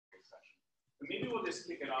But maybe we'll just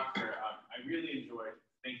kick it off here. I really enjoyed.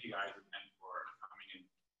 Thank you guys again for coming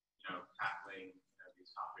and tackling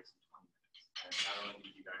these topics in 20 minutes. And not only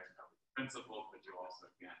did you guys cover the principles, but you also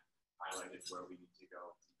again highlighted where we need to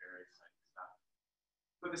go. Some very exciting stuff.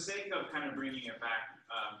 For the sake of kind of bringing it back,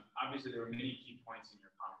 obviously there were many key points in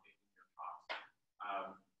your talk.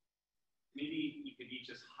 Maybe you could each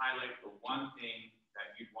just highlight the one thing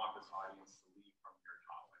that you'd want this audience to leave from your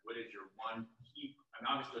talk. Like, what is your one key? And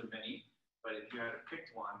obviously there are many, but if you had to pick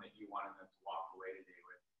one that you wanted them to walk away today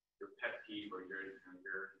with, your pet peeve or the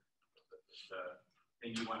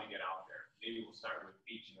thing you want to get out there. Maybe we'll start with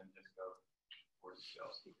each and then just go towards Phil.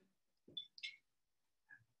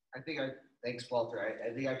 Thanks, Walter.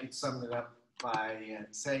 I think I could sum it up by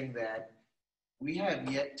saying that we have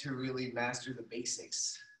yet to really master the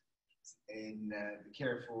basics in the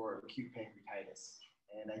care for acute pancreatitis.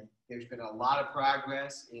 And there's been a lot of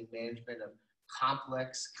progress in management of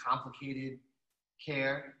complex, complicated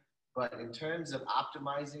care, but in terms of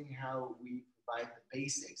optimizing how we provide the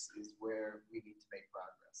basics is where we need to make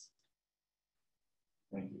progress.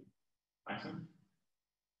 Thank you. Maisam?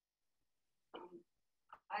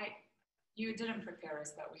 You didn't prepare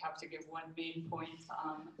us that we have to give one main point,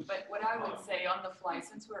 but what I would say on the fly,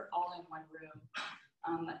 since we're all in one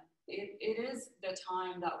room, it is the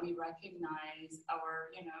time that we recognize our,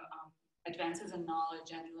 advances in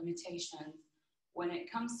knowledge and limitations. When it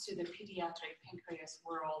comes to the pediatric pancreas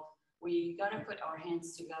world, we got to put our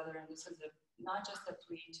hands together, and this is not just a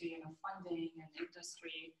plea to, funding and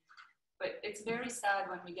industry, but it's very sad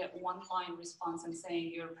when we get one-line response and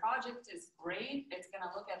saying your project is great. It's going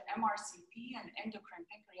to look at MRCP and endocrine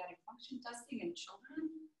pancreatic function testing in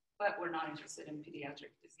children, but we're not interested in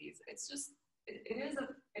pediatric disease. It's just, it is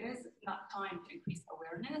not time to increase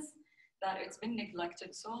awareness that it's been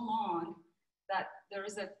neglected so long that there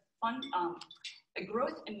is a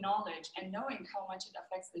growth in knowledge and knowing how much it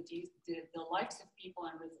affects the lives of people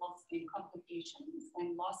and results in complications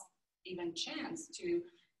and lost even chance to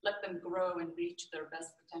let them grow and reach their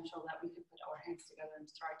best potential, that we could put our hands together and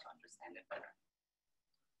try to understand it better.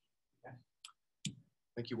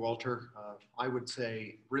 Thank you, Walter. I would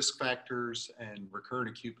say risk factors and recurrent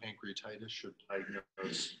acute pancreatitis should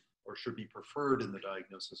diagnose or should be preferred in the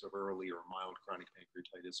diagnosis of early or mild chronic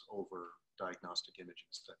pancreatitis over diagnostic imaging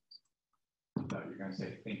studies. I thought you were going to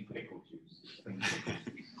say think pickle juice.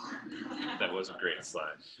 That was a great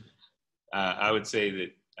slide. I would say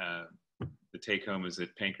that the take home is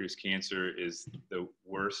that pancreas cancer is the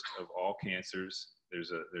worst of all cancers.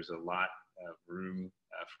 There's a lot of room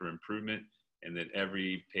for improvement, and that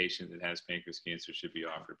every patient that has pancreas cancer should be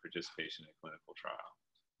offered participation in a clinical trial.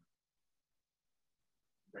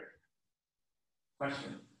 Great.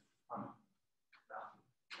 Question?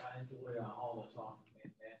 I enjoy all the talk.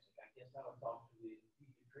 Fantastic. I guess I would talk to the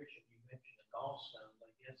pediatrician. You mentioned the gallstones.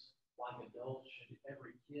 I guess like adults, should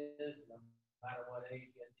every kid, no matter what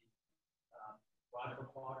age, get the right upper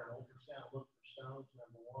quadrant ultrasound, look for stones,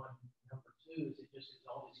 number one. Number two, is it just because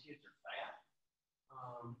all these kids are fat?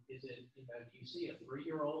 Is it, do you see a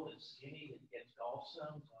 3-year-old that's skinny that gets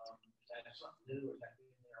gallstones? Is that something new, or is that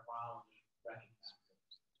been there a while and just recognize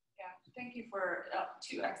it? Yeah, thank you for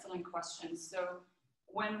 2 excellent questions. So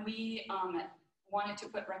when we wanted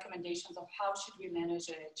to put recommendations of how should we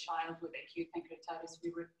manage a child with acute pancreatitis,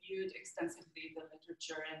 we reviewed extensively the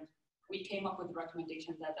literature, and we came up with the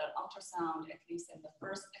recommendation that an ultrasound, at least in the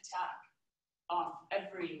first attack of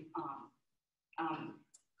every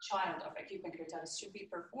child of acute pancreatitis, should be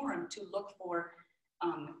performed to look for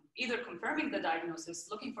either confirming the diagnosis,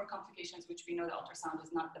 looking for complications, which we know the ultrasound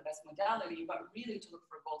is not the best modality, but really to look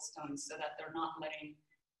for gallstones so that we're not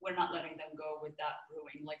letting them go with that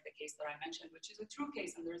brewing, like the case that I mentioned, which is a true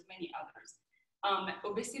case, and there's many others.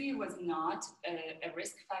 Obesity was not a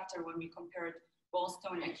risk factor when we compared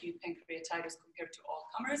gallstone acute pancreatitis compared to all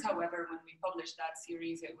comers. However, when we published that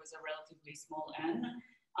series, it was a relatively small N,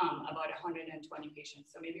 about 120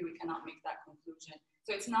 patients. So maybe we cannot make that conclusion.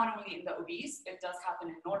 So it's not only in the obese, it does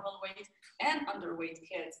happen in normal weight and underweight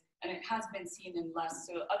kids, and it has been seen in less.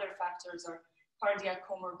 So other factors are cardiac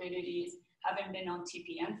comorbidities, haven't been on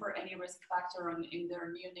TPN for any risk factor in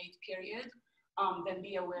their neonate period, then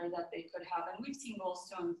be aware that they could have. And we've seen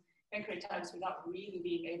gallstone pancreatitis without really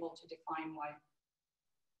being able to define why.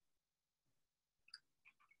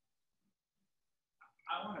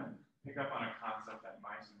 I want to pick up on a concept that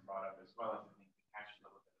Maisam brought up, as well as I think Vikesh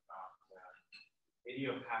a little bit about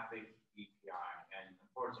idiopathic EPI. And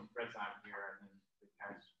unfortunately, Fred's not here, and then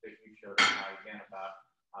Vikesh, you showed us again about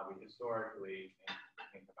how we historically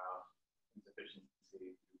think about insufficiency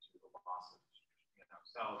due to the loss of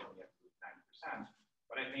cells, and we have to lose 90%.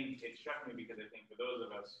 But I think it struck me because I think for those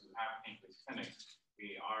of us who have pancreas clinics,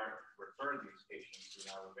 we are referred these patients who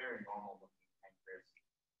have a very normal looking pancreas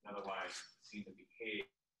and otherwise seem to behave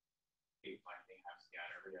like they have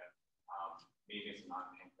steatorrhea. Maybe it's a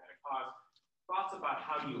non-pancreatic cause. Thoughts about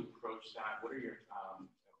how you approach that? What are your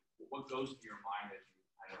what goes through your mind as you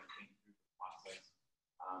kind of think through the process?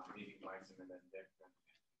 Maybe Maisam and then Dick.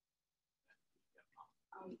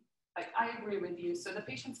 I agree with you. So the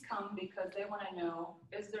patients come because they want to know,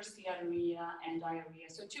 is there steatorrhea and diarrhea?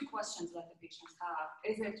 So two questions that the patients have.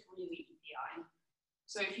 Is it really EPI?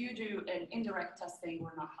 So if you do an indirect testing,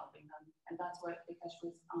 we're not helping them. And that's what Vikesh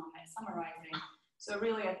was summarizing. So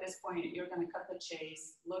really at this point, you're going to cut the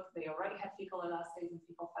chase. Look, they already have fecal elastase and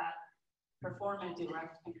fecal fat. Perform a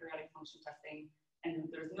direct pancreatic function testing. And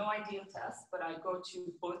there's no ideal test, but I go to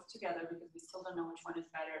both together because we still don't know which one is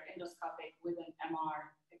better, endoscopic with an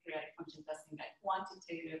MR pancreatic function testing, a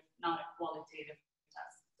quantitative, not a qualitative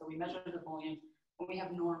test. So we measure the volume when we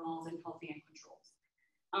have normals and healthy and controls.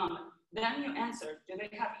 Then you answer, do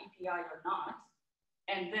they have EPI or not?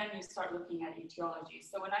 And then you start looking at etiology.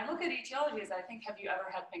 So when I look at etiologies, I think, have you ever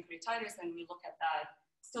had pancreatitis? And we look at that.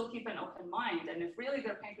 Still keep an open mind. And if really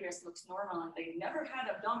their pancreas looks normal and they never had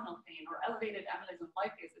abdominal pain or elevated amylase and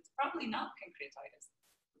lipase, it's probably not pancreatitis.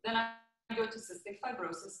 Then I go to cystic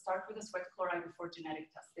fibrosis, start with a sweat chloride before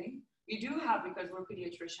genetic testing. We do have, because we're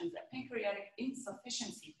pediatricians, a pancreatic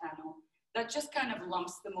insufficiency panel that just kind of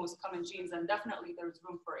lumps the most common genes, and definitely there's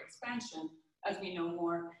room for expansion as we know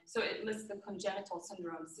more. So it lists the congenital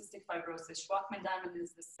syndrome, cystic fibrosis. Schwachman-Diamond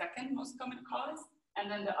is the second most common cause. And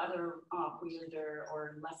then the other weirder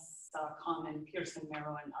or less common, Pearson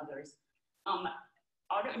marrow and others.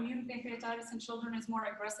 Autoimmune pancreatitis in children is more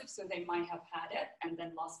aggressive, so they might have had it and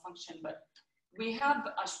then lost function. But we have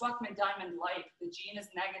a Schwachman-Diamond-like, the gene is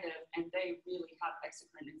negative, and they really have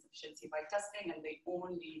exocrine insufficiency by testing, and they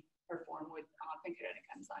only perform with pancreatic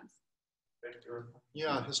enzymes.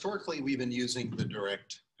 Yeah, historically, we've been using the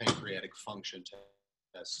direct pancreatic function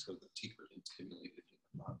test, so the secret stimulated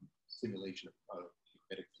stimulation of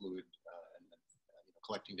pancreatic fluid and then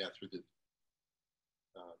collecting that through the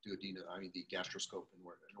the gastroscope in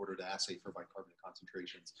order to assay for bicarbonate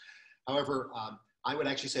concentrations. However, I would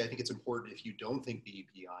actually say I think it's important if you don't think the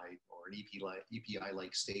EPI or an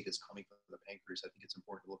EPI-like state is coming from the pancreas. I think it's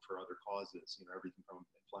important to look for other causes. Everything from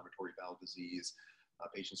inflammatory bowel disease,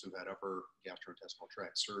 patients who've had upper gastrointestinal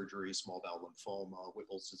tract surgery, small bowel lymphoma,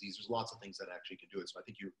 Whipple's disease. There's lots of things that actually can do it. So I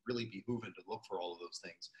think you're really behooving to look for all of those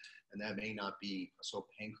things. And that may not be so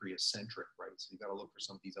pancreas-centric, right? So you've got to look for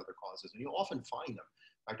some of these other causes. And you'll often find them.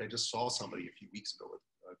 In fact, I just saw somebody a few weeks ago with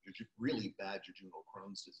really bad jejunal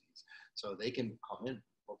Crohn's disease. So they can come in,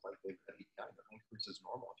 look like they've got EPI. The pancreas is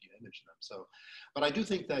normal if you image them. So, but I do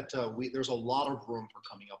think that there's a lot of room for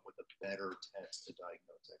coming up with a better test to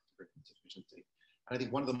diagnose exocrine insufficiency. I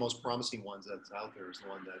think one of the most promising ones that's out there is the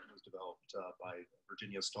one that was developed by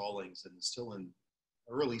Virginia Stallings and is still in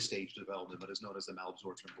early stage development, but is known as the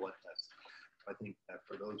malabsorption blood test. I think that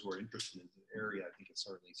for those who are interested in the area, I think it's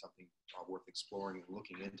certainly something worth exploring and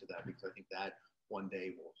looking into that, because I think that one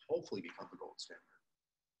day will hopefully become the gold standard.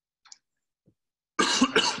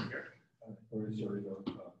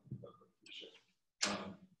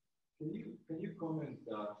 Can you comment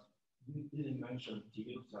that you didn't mention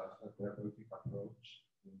TILS as a therapeutic approach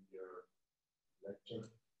in your lecture?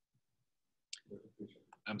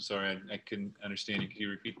 I'm sorry, I couldn't understand you. Can you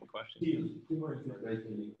repeat the question? TILS,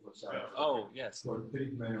 tumor-infiltrating lymphocytes. Oh, yes. For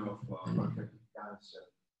treatment of pancreatic cancer.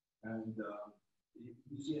 And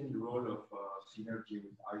you see any role of synergy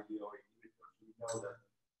with IDO inhibitors? We know that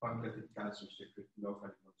pancreatic cancer secret local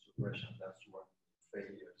immunosuppression. That's one of the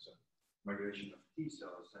failures of migration of T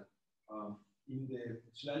cells. And in the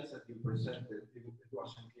slides that you presented, it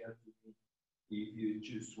wasn't clear to me if you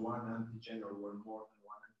choose one antigen or one more than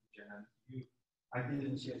one antigen. And I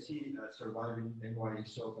didn't see surviving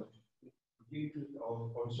NY-ESO, but you include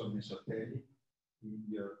also mesotelic in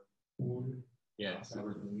your pool? Yes.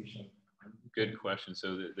 Good question.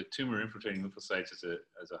 So the tumor infiltrating lymphocytes is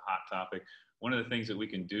a hot topic. One of the things that we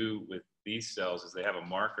can do with these cells is they have a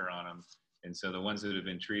marker on them. And so the ones that have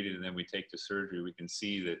been treated and then we take to surgery, we can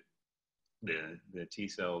see that the T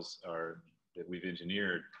cells that we've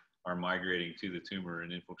engineered are migrating to the tumor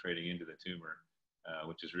and infiltrating into the tumor,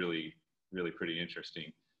 which is really, really pretty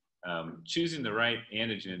interesting. Choosing the right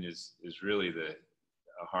antigen is really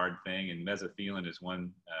a hard thing, and mesothelin is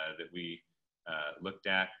one that we looked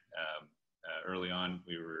at. Early on,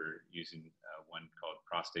 we were using one called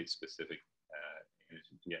prostate-specific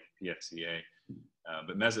PSCA,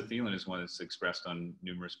 but mesothelin is one that's expressed on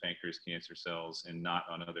numerous pancreas cancer cells and not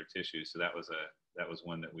on other tissues. So that was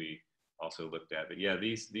one that we also looked at. But yeah,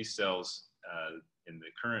 these cells in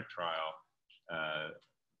the current trial,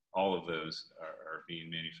 all of those are being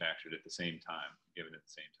manufactured at the same time, given at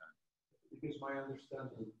the same time. Because my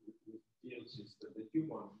understanding with TILs is that the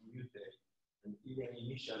tumor mutate, and even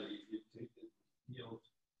initially, if you treat the TILs,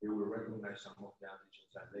 they will recognize some of the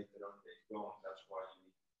antigens, and later on they don't. That's why you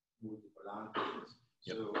need multiple antigens.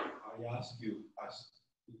 Yep. So I ask you, as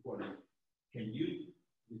equally, do you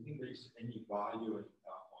think there is any value on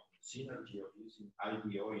synergy of using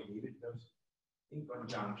IDO inhibitors in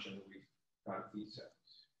conjunction with CAR T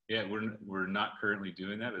cells? Yeah, we're not currently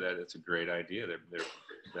doing that, but that's a great idea.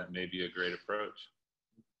 That may be a great approach.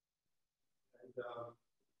 And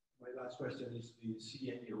my last question is, do you see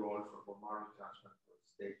any role for bone marrow transplant for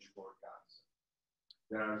stage 4 cancer?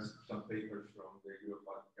 There are some papers from the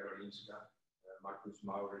European Karolinska, Marcus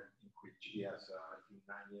Maurer, in which he has, I think,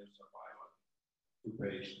 9 years survival to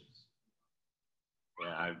patients.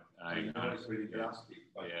 Yeah, I know it's really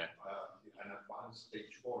drastic, but yeah. An advanced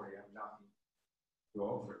stage 4, you have nothing to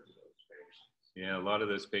offer to those patients. Yeah, a lot of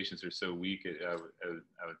those patients are so weak. I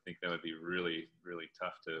would think that would be really, really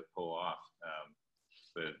tough to pull off.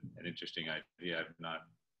 But an interesting idea.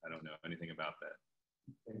 I don't know anything about that.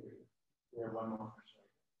 Thank you. We have one more question.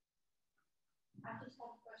 I just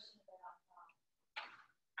have a question about,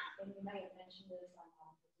 and you may have mentioned this, I'm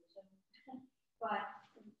not a physician, but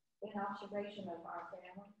in observation of our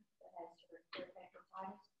family that has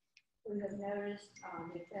pancreatitis, we have noticed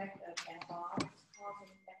the effect of antibiotics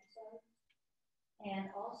causing episodes.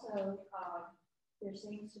 And also, there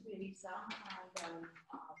seems to be some kind of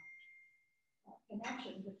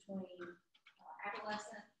connection between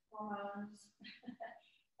adolescent hormones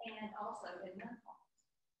and also in menopause.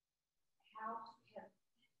 How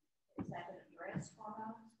is that been addressed,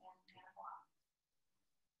 hormones and antibiotics?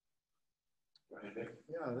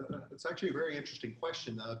 Yeah, that's actually a very interesting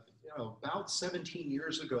question. About 17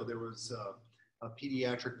 years ago, there was a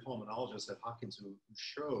pediatric pulmonologist at Hopkins who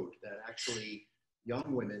showed that actually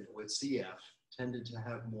young women with CF tended to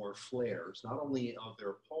have more flares, not only of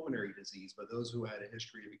their pulmonary disease, but those who had a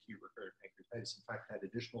history of acute recurrent pancreatitis, in fact, had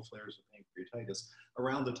additional flares of pancreatitis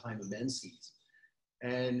around the time of menses.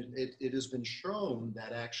 And it has been shown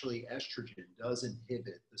that actually estrogen does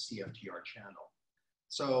inhibit the CFTR channel.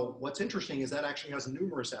 So what's interesting is that actually has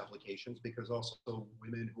numerous applications, because also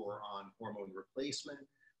women who are on hormone replacement,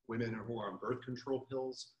 women who are on birth control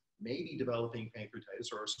pills may be developing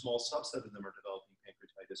pancreatitis, or a small subset of them are developing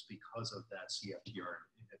pancreatitis because of that CFTR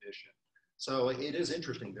inhibition. So it is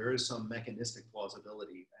interesting. There is some mechanistic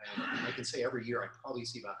plausibility. And I can say every year I probably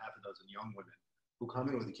see about half a dozen young women who come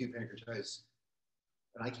in with acute pancreatitis,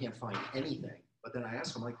 and I can't find anything. But then I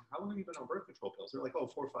ask them, like, how long have you been on birth control pills? They're like, oh,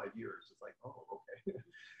 4 or 5 years. It's like, oh, okay.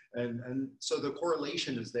 and so the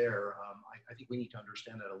correlation is there. I think we need to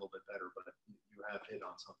understand that a little bit better, but you have hit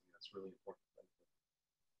on something that's really important.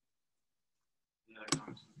 Any other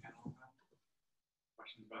comments from the panel?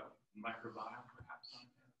 Questions about microbiome, perhaps?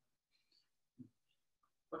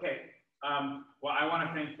 Okay. Well, I want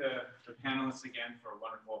to thank the panelists again for a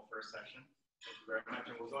wonderful first session. Thank you very much.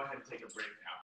 And we'll go ahead and take a break now.